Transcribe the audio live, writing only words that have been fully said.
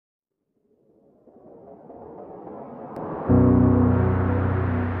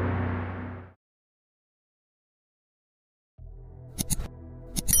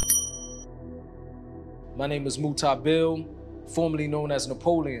My name is Mutah Beale, formerly known as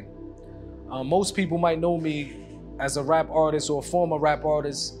Napoleon. Most people might know me as a rap artist or a former rap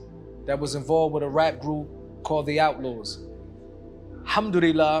artist that was involved with a rap group called The Outlaws.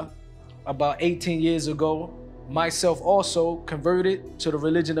 Alhamdulillah, about 18 years ago, myself also converted to the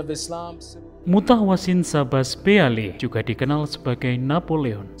religion of Islam. Mutah Wassin Shabazz Beale juga dikenal sebagai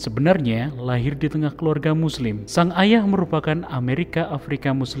Napoleon. Sebenarnya lahir di tengah keluarga muslim. Sang ayah merupakan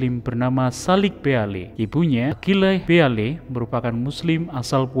Amerika-Afrika muslim bernama Salik Beale. Ibunya, Akile Beale, merupakan muslim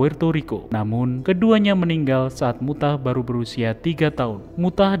asal Puerto Rico. Namun, keduanya meninggal saat Mutah baru berusia 3 tahun.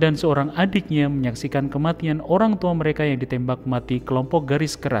 Mutah dan seorang adiknya menyaksikan kematian orang tua mereka yang ditembak mati kelompok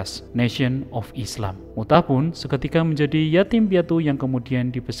garis keras, Nation of Islam. Mutah pun seketika menjadi yatim piatu yang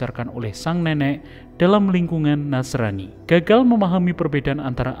kemudian dibesarkan oleh sang nenek dalam lingkungan Nasrani. Gagal memahami perbedaan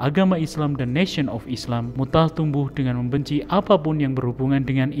antara agama Islam dan Nation of Islam, Mutah tumbuh dengan membenci apapun yang berhubungan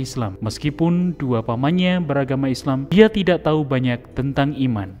dengan Islam. Meskipun dua pamannya beragama Islam, dia tidak tahu banyak tentang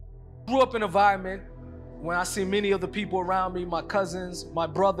iman. Grew up in an environment when I see many of the people around me, my cousins, my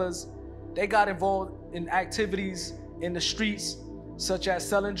brothers, they got involved in activities in the streets such as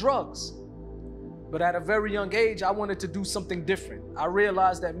selling drugs. But at a very young age, I wanted to do something different. I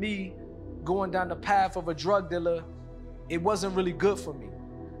realized that me going down the path of a drug dealer, it wasn't really good for me.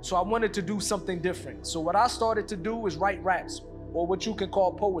 So I wanted to do something different. So what I started to do is write raps, or what you can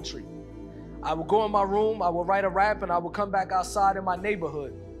call poetry. I would go in my room, I would write a rap, and I would come back outside in my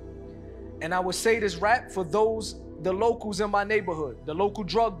neighborhood. And I would say this rap for the locals in my neighborhood, the local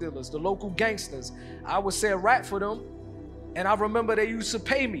drug dealers, the local gangsters. I would say a rap for them, and I remember they used to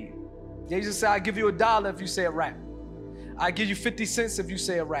pay me. They used to say, I give you $1 if you say a rap. I give you 50 cents if you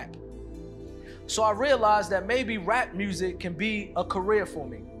say a rap. So I realized that maybe rap music can be a career for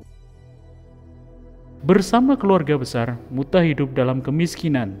me. Bersama keluarga besar, Mutah hidup dalam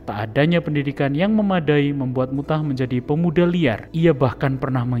kemiskinan. Tak adanya pendidikan yang memadai membuat Mutah menjadi pemuda liar. Ia bahkan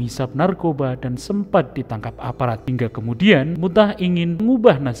pernah menghisap narkoba dan sempat ditangkap aparat. Hingga kemudian, Mutah ingin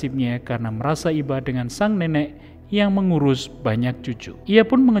mengubah nasibnya karena merasa iba dengan sang nenek yang mengurus banyak cucu. Ia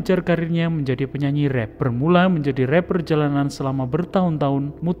pun mengejar karirnya menjadi penyanyi rap. Bermula menjadi rapper jalanan selama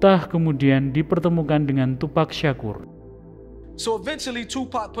bertahun-tahun, Mutah kemudian dipertemukan dengan Tupac Shakur. So eventually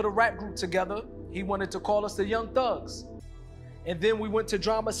Tupac put a rap group together. He wanted to call us the Young Thugs. And then we went to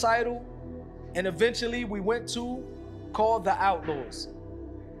Dramacidal, and eventually we went to called the Outlaws.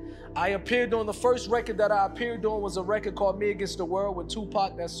 I appeared on the first record that I appeared on was a record called Me Against the World with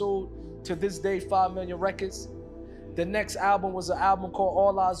Tupac that sold to this day 5 million records. The next album was an album called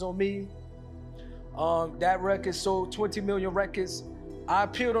All Eyes on Me. That record sold 20 million records. I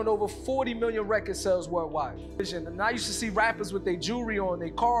appeared on over 40 million record sales worldwide. And I used to see rappers with their jewelry on,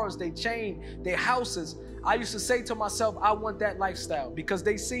 their cars, their chain, their houses. I used to say to myself, I want that lifestyle because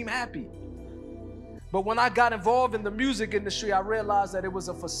they seem happy. But when I got involved in the music industry, I realized that it was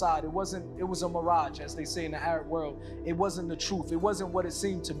a facade. It was a mirage, as they say in the Arab world. It wasn't the truth. It wasn't what it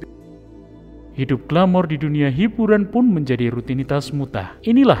seemed to be. Hidup glamor di dunia hiburan pun menjadi rutinitas Mutah.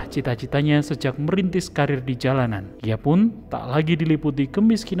 Inilah cita-citanya sejak merintis karir di jalanan. Ia pun tak lagi diliputi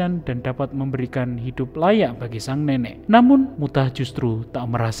kemiskinan dan dapat memberikan hidup layak bagi sang nenek. Namun, Mutah justru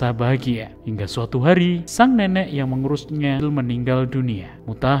tak merasa bahagia. Hingga suatu hari, sang nenek yang mengurusnya meninggal dunia.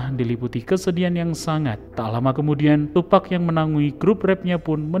 Mutah diliputi kesedihan yang sangat. Tak lama kemudian, Tupac yang menangani grup rapnya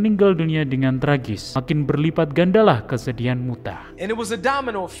pun meninggal dunia dengan tragis. Makin berlipat gandalah kesedihan Mutah. And it was a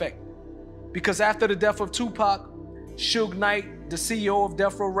domino effect. Because after the death of Tupac, Suge Knight, the CEO of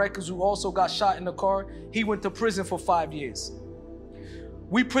Death Row Records, who also got shot in the car, he went to prison for 5 years.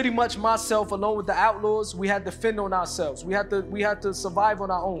 We pretty much, myself, along with the Outlaws, we had to fend on ourselves. We had to survive on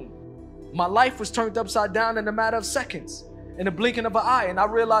our own. My life was turned upside down in a matter of seconds, in the blinking of an eye, and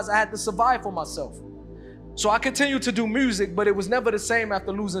I realized I had to survive for myself. So I continued to do music, but it was never the same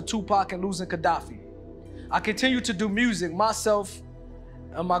after losing Tupac and losing Gaddafi. I continued to do music, myself,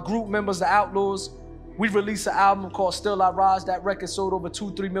 and my group members, the Outlaws. We released an album called Still I Rise. That record sold over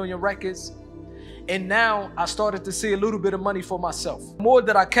 2-3 million records. And now I started to see a little bit of money for myself. The more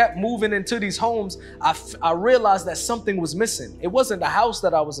that I kept moving into these homes, I realized that something was missing. It wasn't the house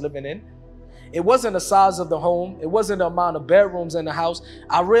that I was living in. It wasn't the size of the home. It wasn't the amount of bedrooms in the house.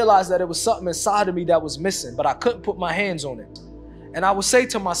 I realized that it was something inside of me that was missing, but I couldn't put my hands on it. And I would say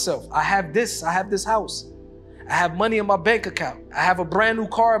to myself, I have this house. I have money in my bank account. I have a brand new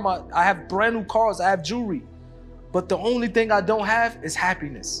car I have brand new cars, I have jewelry. But the only thing I don't have is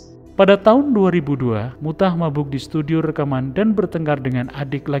happiness. Pada tahun 2002, Mutah mabuk di studio rekaman dan bertengkar dengan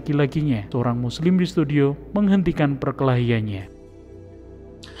adik laki-lakinya. Seorang muslim di studio menghentikan perkelahiannya.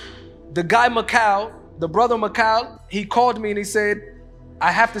 The guy Macau, the brother Macau, he called me and he said,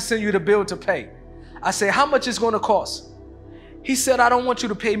 I have to send you the bill to pay. I said, how much is going to cost? He said, I don't want you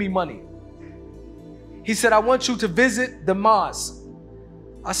to pay me money. He said, I want you to visit the mosque.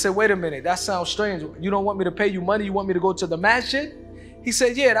 I said, wait a minute, that sounds strange. You don't want me to pay you money? You want me to go to the Masjid? He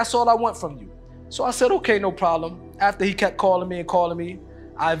said, yeah, that's all I want from you. So I said, okay, no problem. After he kept calling me,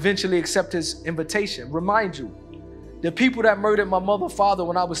 I eventually accepted his invitation. Remind you, the people that murdered my mother and father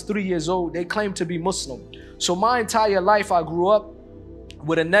when I was 3 years old, they claimed to be Muslim. So my entire life, I grew up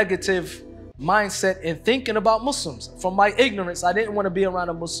with a negative mindset and thinking about Muslims. From my ignorance, I didn't want to be around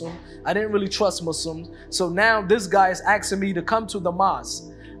a Muslim. I didn't really trust Muslims. So now this guy is asking me to come to the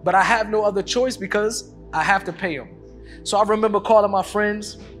mosque, but I have no other choice because I have to pay him. So I remember calling my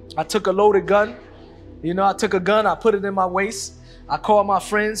friends. I took a loaded gun. You know, I took a gun, I put it in my waist. I called my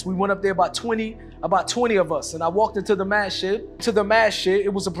friends. We went up there, about 20 of us, and I walked into the masjid.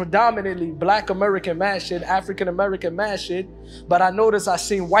 It was a predominantly Black American masjid, African American masjid, but I noticed I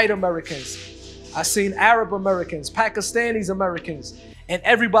seen white Americans, I seen Arab Americans, Pakistanis Americans, and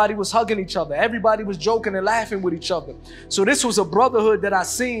everybody was hugging each other. Everybody was joking and laughing with each other. So this was a brotherhood that I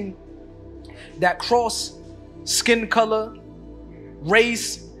seen that crossed skin color,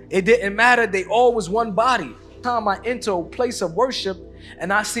 race. It didn't matter. They all was one body. Time I enter a place of worship,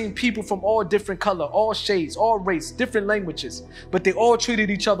 and I seen people from all different color, all shades, all race, different languages, but they all treated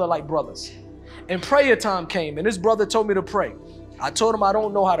each other like brothers. And prayer time came, and this brother told me to pray. I told him I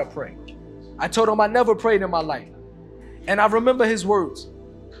don't know how to pray. I told him I never prayed in my life. And I remember his words.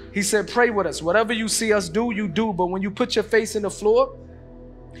 He said, pray with us. Whatever you see us do, you do. But when you put your face in the floor,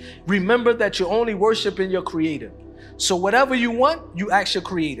 remember that you're only worshiping your creator. So whatever you want, you ask your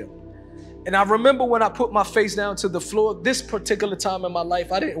creator. And I remember when I put my face down to the floor, this particular time in my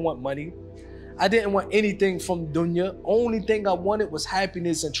life, I didn't want money. I didn't want anything from dunya. Only thing I wanted was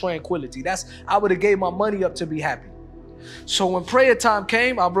happiness and tranquility. I would have gave my money up to be happy. So when prayer time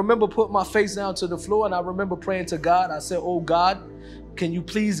came, I remember putting my face down to the floor, and I remember praying to God. I said, oh God, can you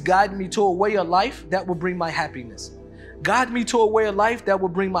please guide me to a way of life that will bring my happiness? Guide me to a way of life that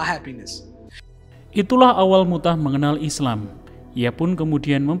will bring my happiness. Itulah awal Mutah mengenal Islam. Ia pun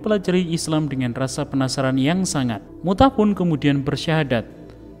kemudian mempelajari Islam dengan rasa penasaran yang sangat. Mutah pun kemudian bersyahadat.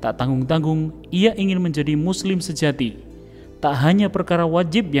 Tak tanggung-tanggung, ia ingin menjadi muslim sejati. Tak hanya perkara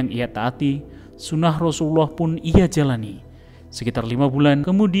wajib yang ia taati, sunnah Rasulullah pun ia jalani. Sekitar 5 bulan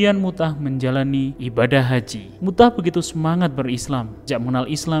kemudian Mutah menjalani ibadah haji. Mutah begitu semangat berislam. Sejak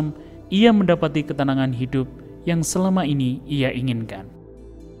mengenal Islam, ia mendapati ketenangan hidup yang selama ini ia inginkan.